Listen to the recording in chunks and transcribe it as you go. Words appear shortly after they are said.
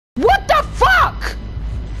What the fuck?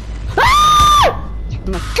 Ah! Oh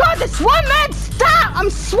my god, this woman! Stop! I'm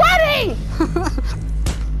sweating!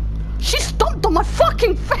 She stomped on my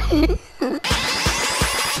fucking face!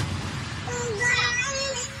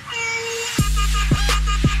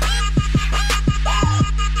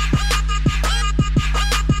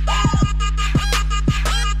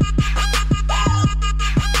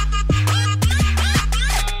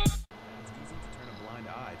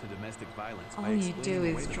 All you do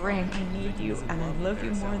is drink. I need you, and I love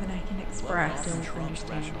you more than I can express. I don't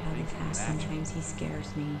understand how this happens. Sometimes he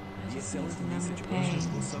scares me. I just need to numb the pain.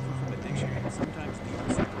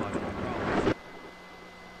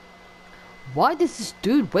 Why does this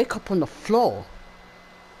dude wake up on the floor?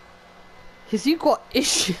 Has he got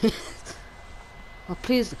issues? Oh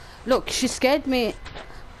please, look, she scared me.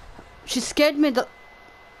 She scared me that...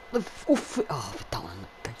 Oh, down in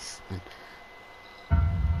the basement.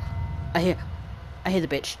 I hear the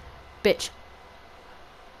bitch. Bitch.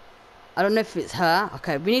 I don't know if it's her.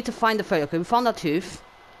 Okay, we need to find the photo. Okay, we found our tooth.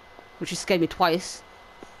 Which has scared me twice.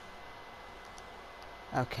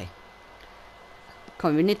 Okay.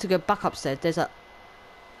 Come on, we need to go back upstairs. There's a...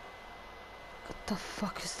 What the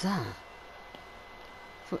fuck is that?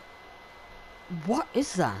 What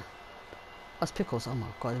is that? That's pickles. Oh my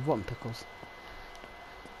god, rotten pickles.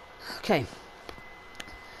 Okay.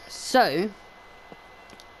 So...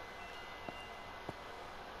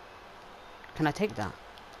 Can I take that?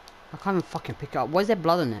 I can't even fucking pick it up. Why is there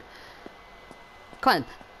blood on it? Can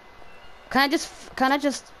I just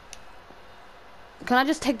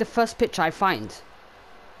take the first picture I find?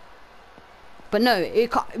 But no,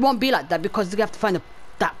 it won't be like that because you have to find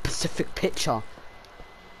that specific picture.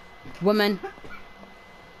 Woman.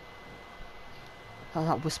 Oh,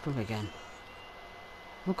 that whispering again.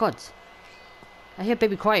 Oh god. I hear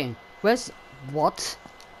baby crying. Where's... What?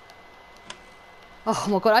 Oh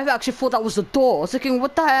my god, I actually thought that was the door. I was thinking,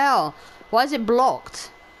 what the hell? Why is it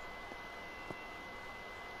blocked?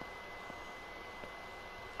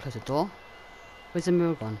 Close the door. Where's the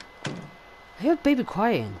mirror gone? I hear baby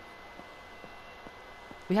crying.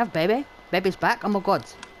 We have baby? Baby's back? Oh my god.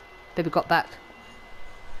 Baby got back.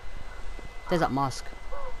 There's that mask.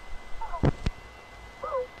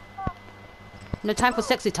 No time for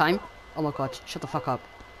sexy time. Oh my god, shut the fuck up.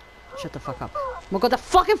 Shut the fuck up. Oh my god, the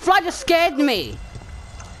fucking fly just scared me!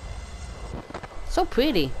 So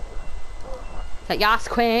pretty. Like, yes,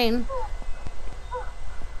 queen!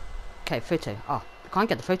 Okay, photo. Oh, I can't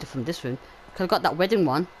get the photo from this room. Because I got that wedding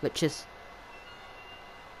one, which is...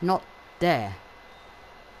 not there.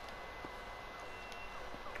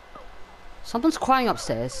 Someone's crying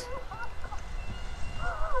upstairs.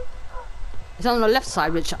 It's on the left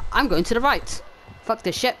side, which I'm going to the right. Fuck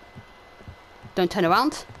this shit. Don't turn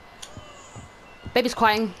around. Baby's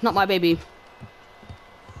crying, not my baby.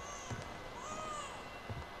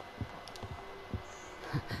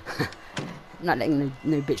 Not letting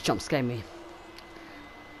no bitch jump scare me.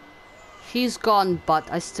 He's gone, but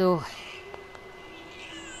I still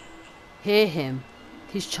hear him.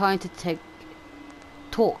 He's trying to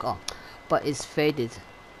talk, but it's faded.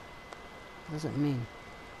 What does it mean?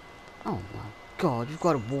 Oh my god, you've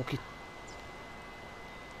got to walk it.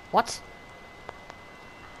 What?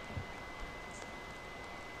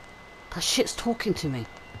 That shit's talking to me.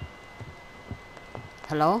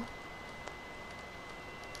 Hello?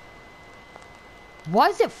 Why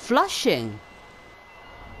is it flushing?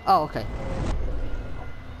 Oh, okay.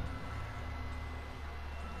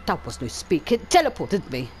 That was no speak. It teleported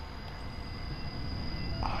me.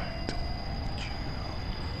 I told you.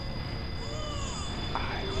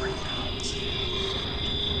 I renounce you.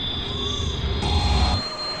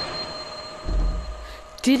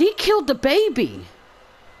 Did he kill the baby?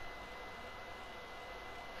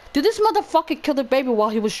 Did this motherfucker kill the baby while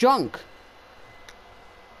he was drunk?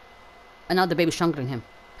 And now the baby's strangling him.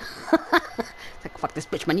 Like, fuck this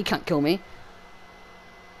bitch, man, you can't kill me.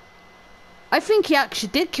 I think he actually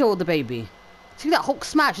did kill the baby. See that Hulk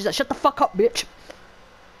smash? He's like, shut the fuck up, bitch.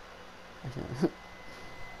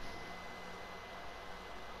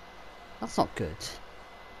 That's not good.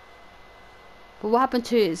 But what happened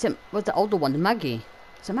to, was the older one, the Maggie?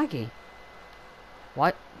 Is it Maggie?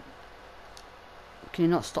 What? Can you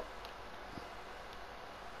not stop?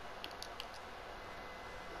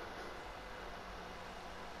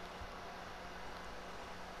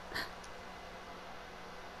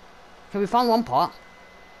 Okay, we found one part.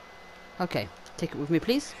 Okay, take it with me,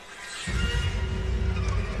 please.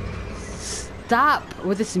 Stop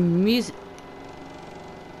with this music.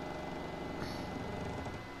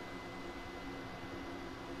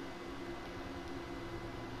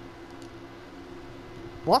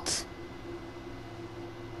 What?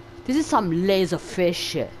 This is some laser fish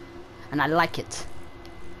shit. And I like it.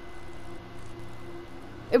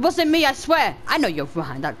 It wasn't me, I swear. I know you're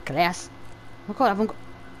behind that glass. Oh my god, I haven't got...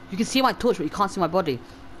 You can see my torch, but you can't see my body.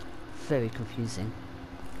 Very confusing.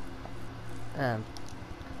 Do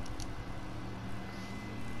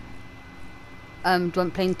you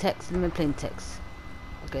want plain text? Let me plain text.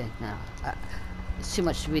 Okay, now. It's too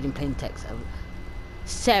much to read in plain text.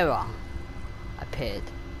 Sarah appeared.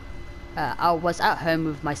 I was at home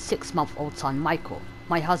with my 6-month-old son, Michael.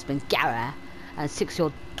 My husband, Gary, and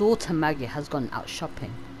 6-year-old daughter, Maggie, has gone out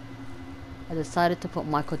shopping. I decided to put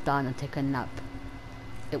Michael down and take a nap.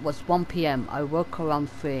 It was 1 PM. I woke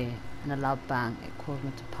around 3 and a loud bang. It caused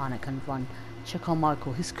me to panic and run. Check on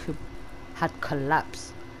Michael. His crib had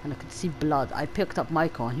collapsed and I could see blood. I picked up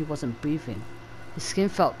Michael and he wasn't breathing. His skin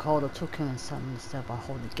felt cold. I took him and sat on the step. I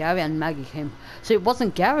hold it. Gary and Maggie came. So it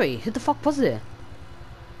wasn't Gary. Who the fuck was it?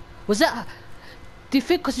 Was that... Do you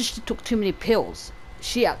think because she took too many pills,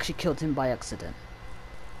 she actually killed him by accident?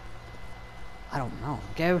 I don't know.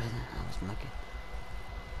 Gary... That was Maggie.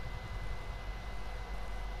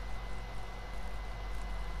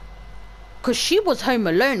 Because she was home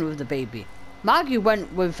alone with the baby. Maggie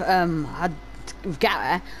went with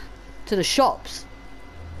Gary to the shops.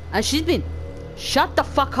 And she's been... Shut the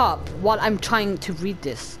fuck up while I'm trying to read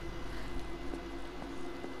this.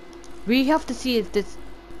 We have to see if this...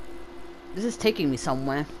 This is taking me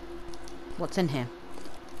somewhere. What's in here?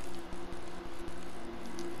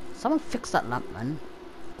 Someone fix that lamp, man.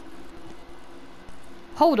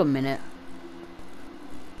 Hold a minute.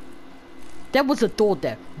 There was a door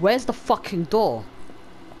there. Where's the fucking door?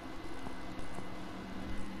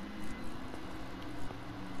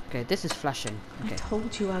 Okay, this is flashing. Okay. I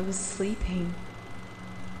told you I was sleeping.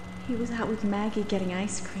 He was out with Maggie getting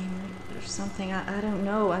ice cream or something. I don't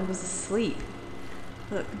know. I was asleep.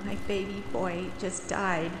 Look, my baby boy just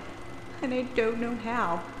died. And I don't know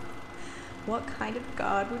how. What kind of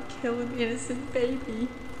God would kill an innocent baby?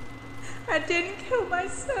 I didn't kill my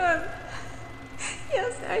son.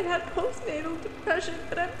 Yes, I had postnatal depression,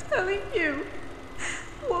 but I'm telling you,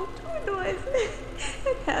 woke to a noise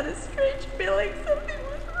and had a strange feeling something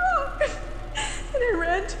was wrong. And I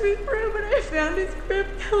ran to his room and I found his crib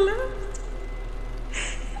collapsed.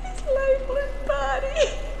 And his lifeless body.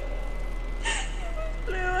 It was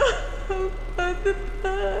blew up on the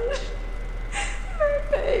bed. My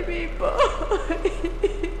baby boy.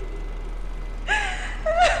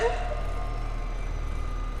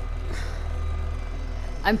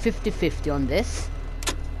 I'm 50-50 on this.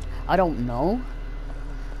 I don't know.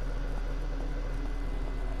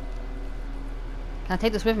 Can I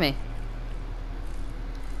take this with me?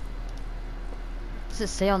 Does it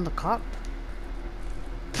say on the cup?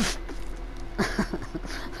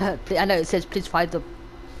 I know it says please find the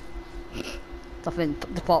stuff in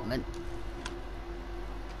department.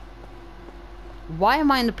 Why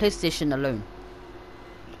am I in the PlayStation alone?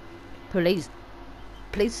 Police.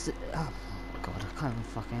 Oh god, I can't even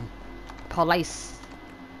fucking. Police.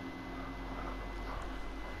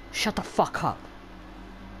 Shut the fuck up.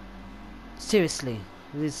 Seriously,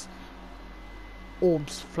 there's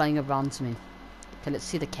orbs flying around me. Okay, let's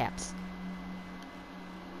see the caps.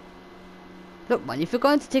 Look, man, if you're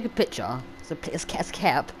going to take a picture as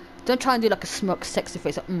cap, don't try and do like a smirk, sexy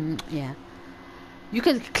face. Like, yeah. You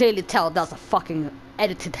can clearly tell that's a fucking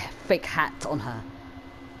edited fake hat on her.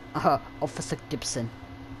 Officer Gibson.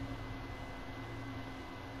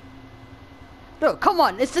 Look, come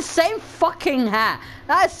on, it's the same fucking hat.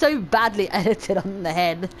 That is so badly edited on the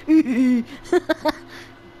head. I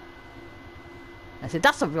said,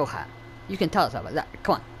 that's a real hat. You can tell it's like that.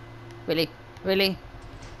 Come on. Really? Really?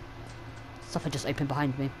 Something just opened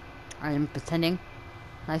behind me. I am pretending.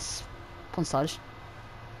 Nice ponçage.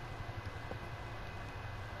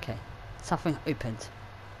 Okay. Something opened.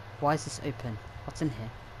 Why is this open? What's in here?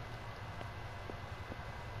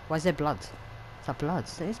 Why is there blood? Is that blood?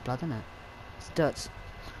 There is blood, isn't it? It's dirt.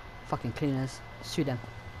 Fucking cleaners. Sue them.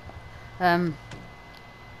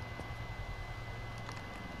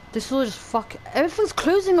 This will just fuck. Everything's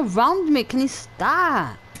closing around me. Can you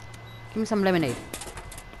stop? Give me some lemonade.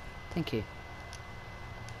 Thank you.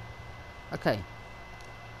 Okay.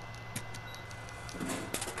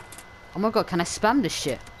 Oh my god, can I spam this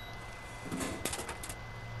shit?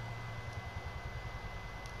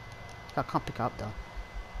 I can't pick it up though.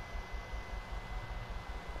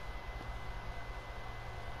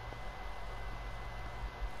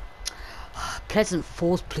 Pleasant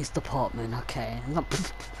Falls Police Department, okay.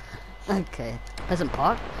 Okay. Pleasant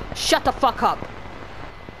Park? Shut the fuck up!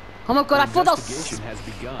 Oh my god, I thought that was... Investigation has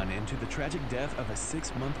begun into the tragic death of a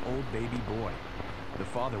 6-month-old baby boy. The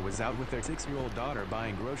father was out with their 6-year-old daughter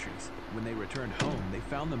buying groceries. When they returned home, they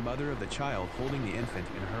found the mother of the child holding the infant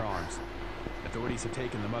in her arms. Authorities have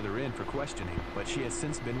taken the mother in for questioning, but she has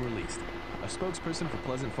since been released. A spokesperson for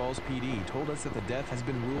Pleasant Falls PD told us that the death has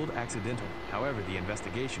been ruled accidental. However, the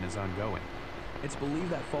investigation is ongoing. It's believed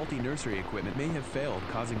that faulty nursery equipment may have failed,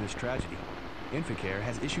 causing this tragedy. Inflicare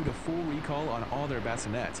has issued a full recall on all their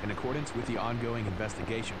bassinets in accordance with the ongoing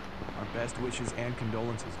investigation. Our best wishes and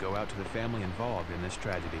condolences go out to the family involved in this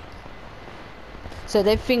tragedy. So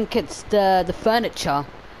they think it's the furniture.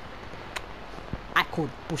 I called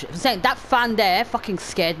bullshit. I'm saying that fan there fucking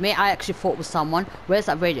scared me. I actually thought it was someone. Where's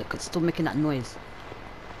that radio? It's still making that noise.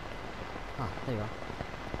 Ah, there you are.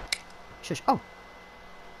 Shush. Oh.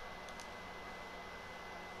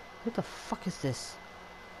 Who the fuck is this?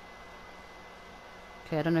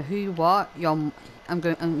 Okay, I don't know who you are. I'm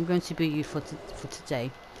going to be you for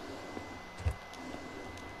today.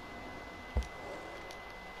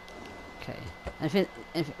 Okay.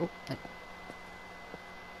 Oh.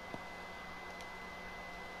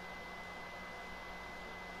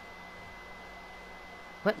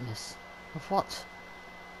 Witness? Of what?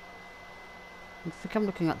 I think I'm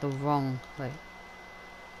looking at the wrong way.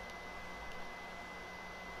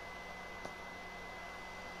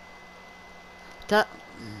 That...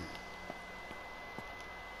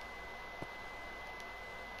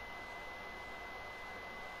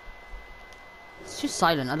 It's too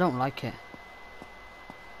silent, I don't like it.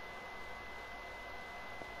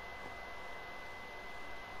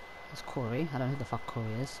 It's Corey, I don't know who the fuck Corey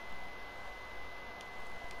is.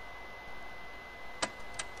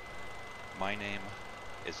 My name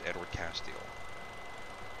is Edward Castile.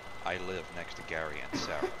 I live next to Gary and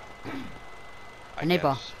Sarah. A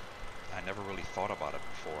neighbor. Guess I never really thought about it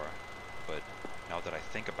before, but now that I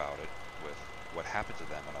think about it, with what happened to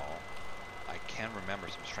them and all, I can remember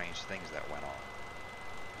some strange things that went on.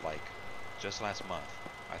 Like, just last month,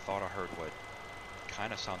 I thought I heard what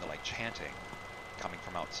kind of sounded like chanting coming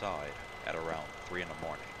from outside at around 3 in the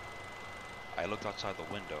morning. I looked outside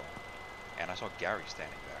the window, and I saw Gary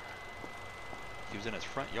standing there. He was in his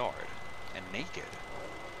front yard, and naked.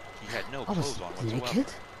 He had no clothes on whatsoever.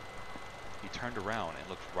 Naked? He turned around and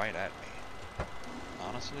looked right at me.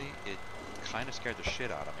 Honestly, it kind of scared the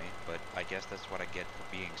shit out of me, but I guess that's what I get for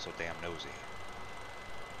being so damn nosy.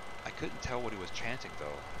 I couldn't tell what he was chanting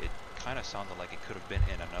though. It kind of sounded like it could have been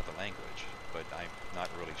in another language, but I'm not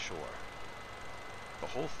really sure. The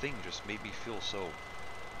whole thing just made me feel so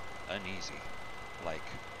uneasy, like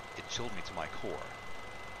it chilled me to my core.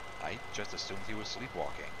 I just assumed he was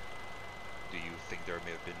sleepwalking. Do you think there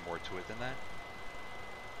may have been more to it than that?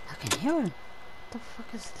 I can hear him. What the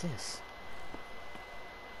fuck is this?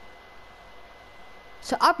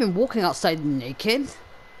 So I've been walking outside naked.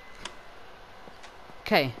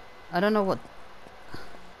 Okay, I don't know what.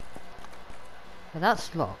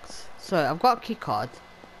 That's locked. So I've got a key card.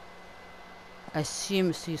 I assume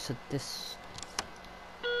it's use of this.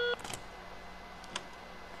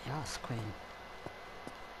 Yes, Queen.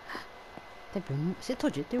 They've been. See, I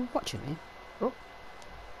told you they were watching me. Oh,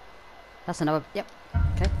 that's another. Yep.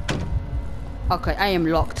 Okay. Okay, I am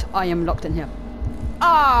locked. I am locked in here.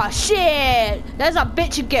 Ah, shit! There's a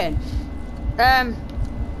bitch again.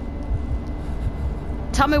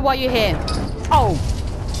 Tell me why you're here. Oh.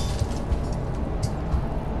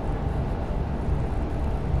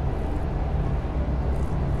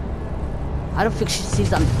 I don't think she sees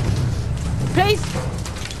them. Please!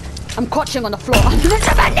 I'm crouching on the floor. I'm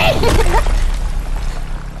gonna my knee!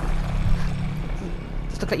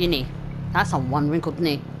 Just look at your knee. That's a one wrinkled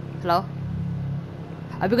knee. Hello?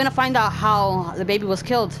 Are we gonna find out how the baby was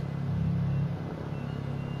killed?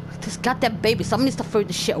 This goddamn baby. Someone needs to throw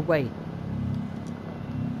this shit away.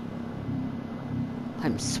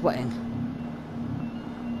 I'm sweating.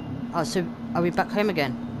 Oh, so are we back home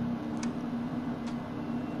again?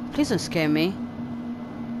 Please don't scare me.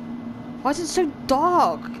 Why is it so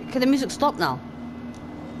dark? Can the music stop now?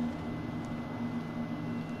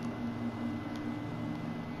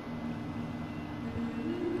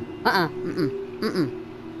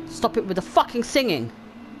 Stop it with the fucking singing.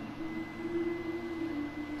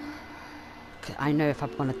 Okay, I know if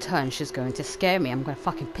I'm gonna turn, she's going to scare me. I'm gonna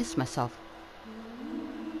fucking piss myself.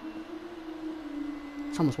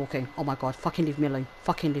 Someone's walking. Oh my god, fucking leave me alone.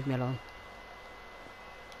 Fucking leave me alone.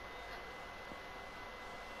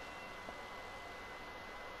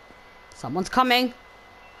 Someone's coming.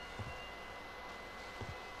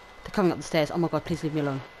 They're coming up the stairs. Oh my god, please leave me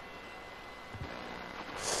alone.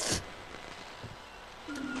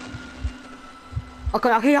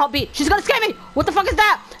 Okay, okay, heartbeat. She's gonna scare me. What the fuck is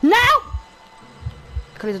that? Now!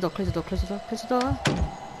 Close the door, close the door, close the door, close the door.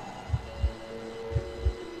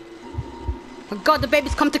 Oh God, the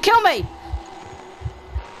baby's come to kill me!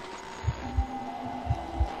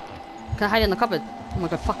 Can I hide in the cupboard? Oh my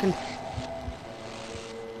God, fucking...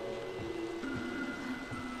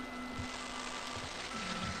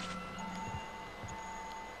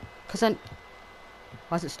 Cause then...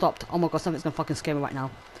 Why has it stopped? Oh my God, something's gonna fucking scare me right now.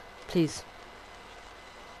 Please.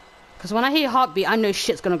 Cause when I hear heartbeat, I know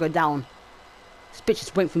shit's gonna go down. This bitch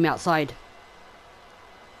is waiting for me outside.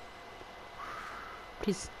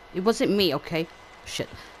 Please. It wasn't me, okay? Shit.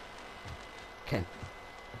 Okay.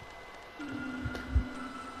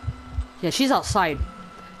 Yeah, she's outside.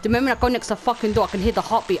 The moment I go next to the fucking door, I can hear the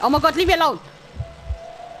heartbeat. Oh my God, leave me alone!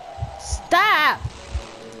 Stop!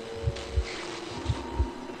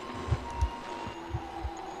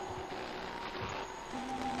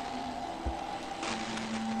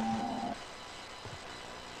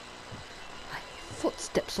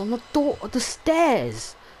 Footsteps on the door of the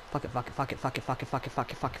stairs. Fuck it, fuck it, fuck it, fuck it, fuck it, fuck it,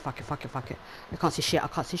 fuck it, fuck it, fuck it, fuck it, fuck it. I can't see shit, I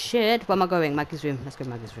can't see shit. Where am I going? Maggie's room. Let's go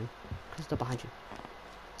Maggie's room. Close the door behind you.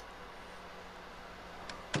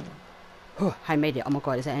 Oh, I made it. Oh my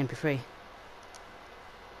God, is that an MP3?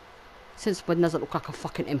 Since when does it look like a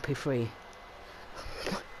fucking MP3?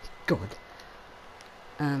 God.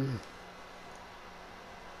 I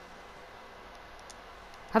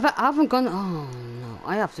haven't gone. Oh no,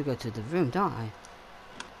 I have to go to the room, don't I?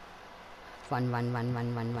 Run.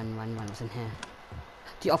 What's in here?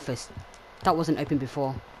 The office. That wasn't open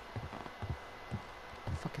before. What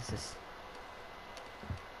the fuck is this?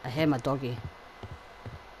 I hear my doggy.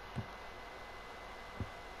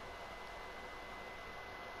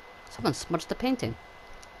 Someone smudged the painting.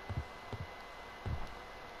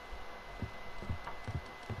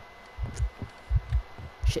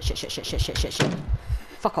 Shit.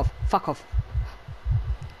 Fuck off.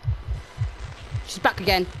 She's back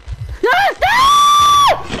again.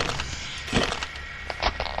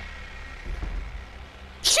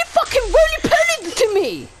 She fucking roly-polyed to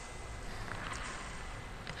me.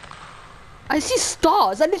 I see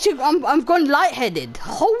stars. I'm gone lightheaded.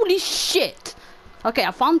 Holy shit. Okay,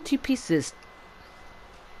 I found 2 pieces.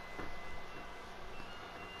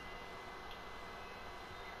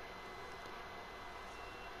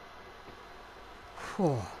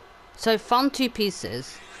 So I found 2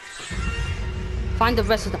 pieces. Find the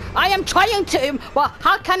rest of them. I am trying to. Well,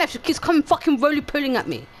 how can I? She keeps coming fucking roly-polying at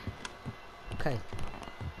me. Okay.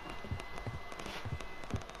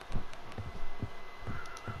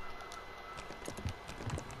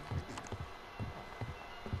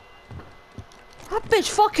 That bitch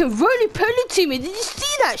fucking roly-polyed to me. Did you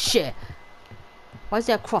see that shit? Why is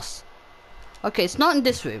there a cross? Okay, it's not in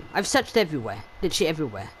this room. I've searched everywhere. Literally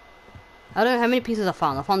everywhere. I don't know how many pieces I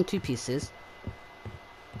found. I found 2 pieces.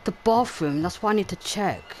 The bathroom, that's why I need to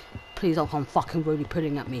check. Please don't come fucking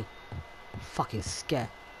roly-polying at me. I'm fucking scared.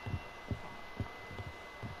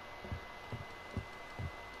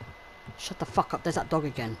 Shut the fuck up, there's that dog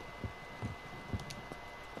again.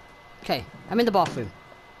 Okay, I'm in the bathroom.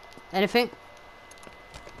 Anything?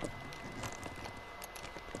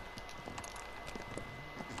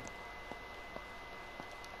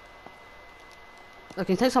 I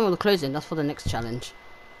can take some of the clothes in, that's for the next challenge.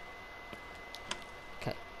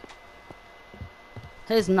 Okay.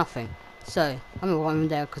 Here's nothing. So, I'm gonna go in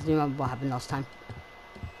there because you remember what happened last time.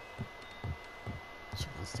 Check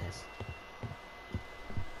downstairs.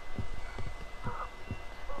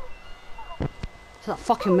 It's that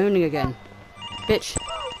fucking moaning again. Bitch.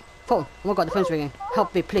 Phone. Oh my God, the phone's ringing.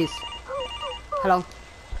 Help me, please. Hello?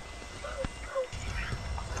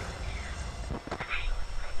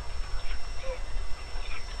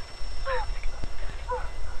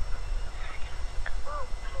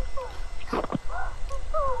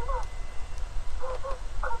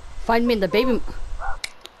 Find me in the baby.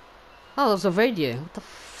 Oh, there's a radio. What the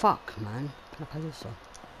fuck, man? Can I play this song?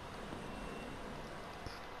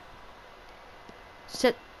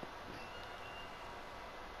 Sit.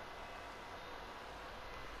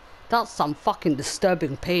 That's some fucking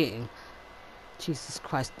disturbing painting. Jesus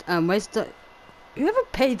Christ. Where's the... Whoever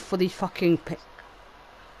paid for these fucking...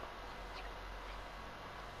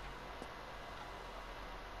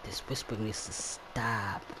 This whispering needs to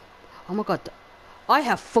stab. Oh my God. I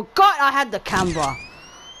have forgot I had the camera.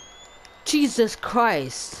 Jesus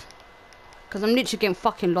Christ. Because I'm literally getting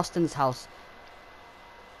fucking lost in this house.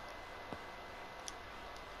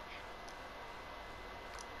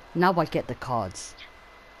 Now I get the cards.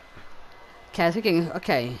 Okay, I was thinking,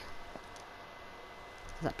 okay.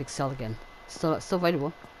 That big cell again. Still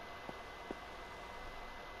available.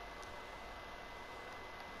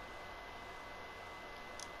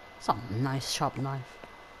 Some nice sharp knife.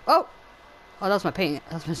 Oh! Oh, that was my painting.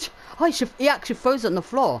 That was my... Oh, he actually froze it on the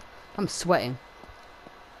floor. I'm sweating.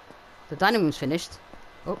 The dining room's finished.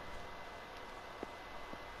 Oh.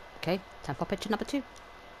 Okay, time for picture number 2.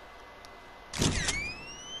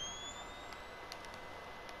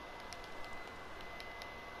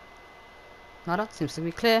 Nada, seems to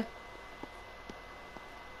be clear.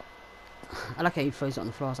 I like how you throws it on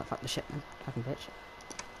the floor. I was like, fuck the shit, man. Fucking bitch.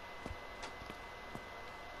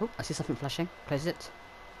 Oh, I see something flashing. Close it.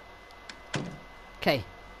 Okay.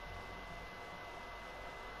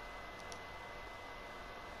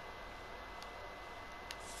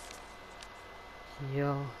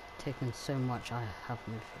 You're taking so much. I have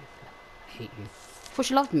no faith left. I hate you. I thought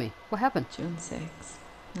she loved me. What happened? June 6,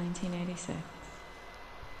 1986.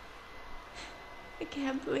 I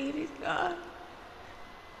can't believe he's gone.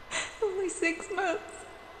 Only 6 months.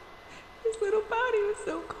 His little body was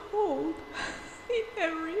so cold. He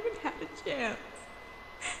never even had a chance.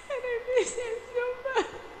 And I miss him so much.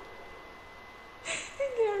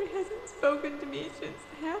 And Gary hasn't spoken to me since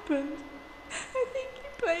it happened. I think he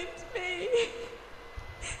blames me.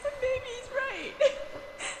 And maybe he's right.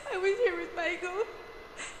 I was here with Michael.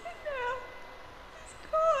 And now he's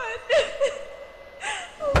gone.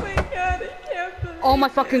 Oh my god, I can't believe Oh my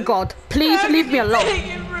fucking god. Please leave me alone. Take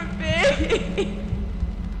him from me.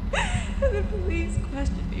 The police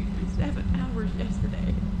questioned me for 7 hours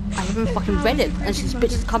yesterday. I haven't fucking read it, and this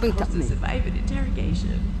bitch is coming to me. Survive an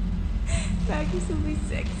interrogation. Maggie's only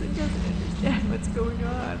 6 and doesn't understand what's going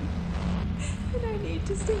on. And I need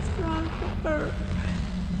to stay strong for her.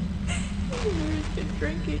 Gary's been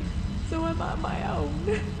drinking, so I'm on my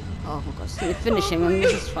own. Oh my god, see, finishing and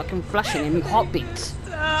this is fucking flashing in heartbeats.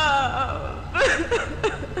 Stop.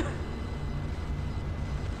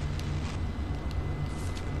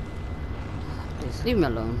 Please leave me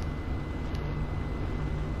alone.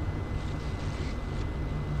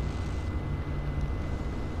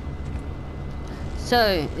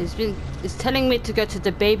 So it's telling me to go to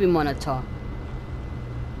the baby monitor.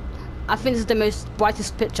 I think this is the most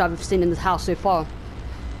brightest picture I've seen in this house so far.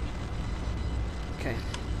 Okay.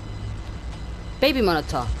 Baby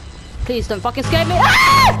monitor. Please don't fucking scare me.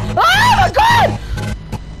 Ah! Oh my god!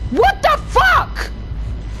 What the fuck?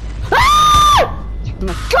 Ah! Oh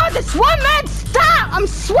my god, this woman! Stop! I'm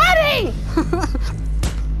sweating!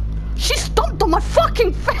 She stomped on my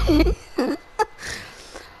fucking face!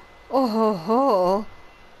 Oh,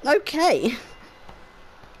 okay.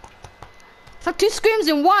 It's like 2 screams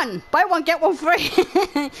in one. Buy one, get one free.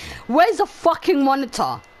 Where's the fucking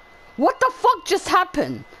monitor? What the fuck just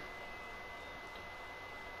happened?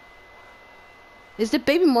 Is the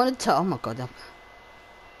baby monitor? Oh my god.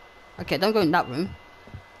 Okay, don't go in that room.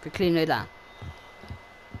 We clearly know that.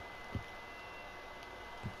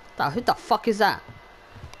 Who the fuck is that?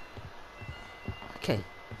 Okay.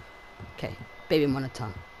 Okay, baby monitor.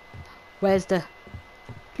 Where's the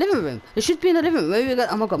living room? It should be in the living room. Where we go?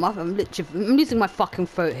 Oh my god, I'm losing my fucking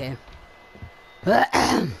throat here.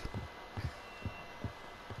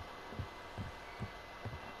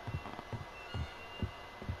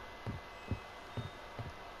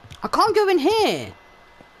 I can't go in here.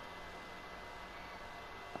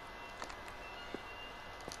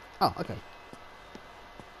 Oh, okay.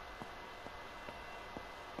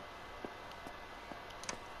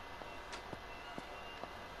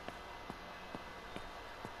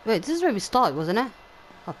 Wait, this is where we started, wasn't it?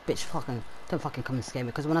 Oh, bitch, fucking, don't fucking come and scare me,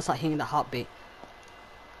 because when I start hearing the heartbeat.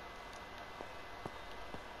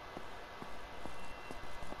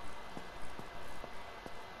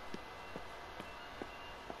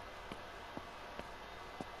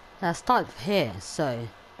 I started here, so...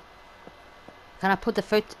 Can I put the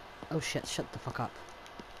photo... Oh shit, shut the fuck up.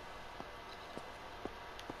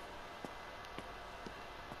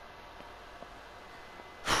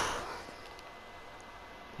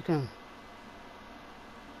 You can...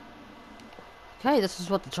 Okay, this is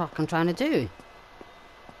what the truck I'm trying to do.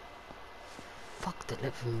 Fuck the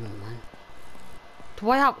living room, man. Do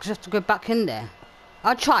I have to go back in there?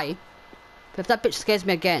 I'll try. But if that bitch scares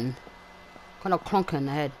me again, kind of clonk her in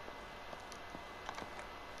the head.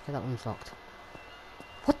 Okay, that one's locked.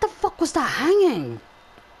 What the fuck was that hanging?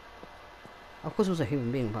 Of course it was a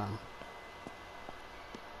human being, but...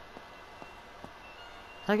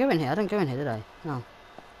 Did I go in here? I didn't go in here, did I? No.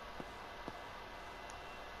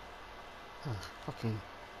 Oh, fucking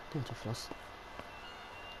dental floss.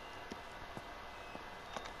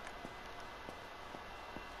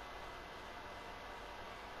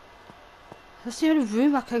 That's the only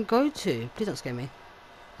room I can go to. Please don't scare me.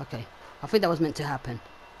 Okay. I think that was meant to happen.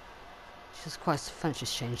 Jesus Christ, the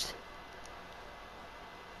furniture's changed.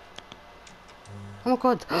 Oh my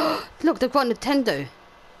god. Look, they've got a Nintendo.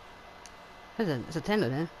 There's a Nintendo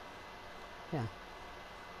there. Yeah.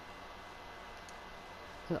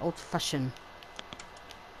 Old fashioned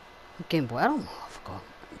Game Boy. I don't know. I forgot.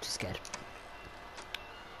 I'm just scared.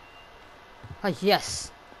 Oh,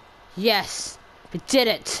 yes. Yes. We did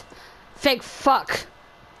it. Fake fuck.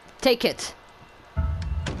 Take it.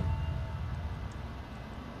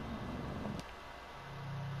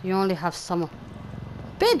 You only have some.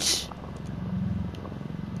 Bitch!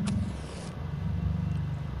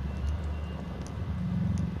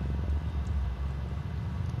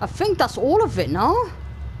 I think that's all of it now.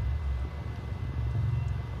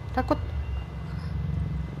 That got.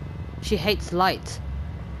 She hates light.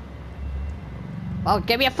 Oh,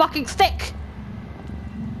 give me a fucking stick!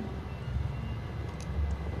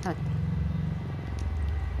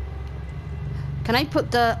 Can I put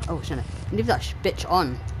the... Oh, shit. Leave that bitch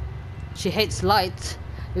on. She hates light.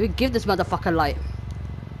 We give this motherfucker light.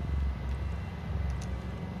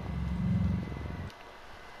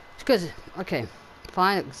 Because... Okay.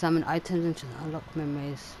 Find, examine items and unlock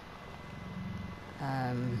memories.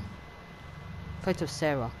 Photo of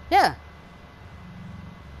Sarah. Yeah!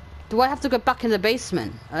 Do I have to go back in the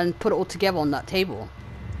basement and put it all together on that table?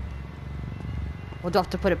 Or do I have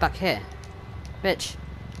to put it back here? Bitch.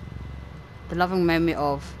 The loving memory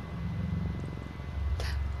of...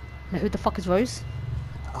 Now who the fuck is Rose?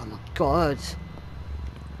 Oh my god.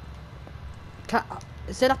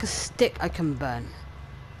 Is there like a stick I can burn?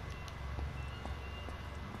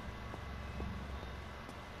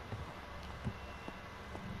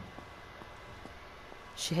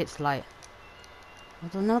 She hates light. I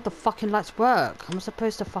don't know how the fucking lights work. I'm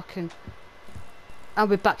supposed to fucking... And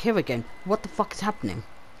we're back here again. What the fuck is happening?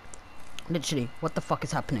 Literally, what the fuck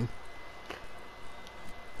is happening?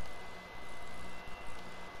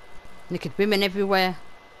 Naked women everywhere.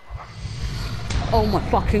 Oh my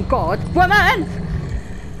fucking god. Woman!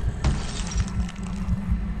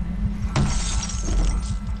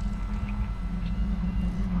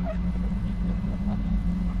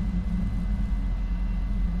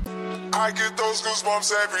 I get those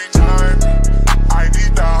goosebumps every time.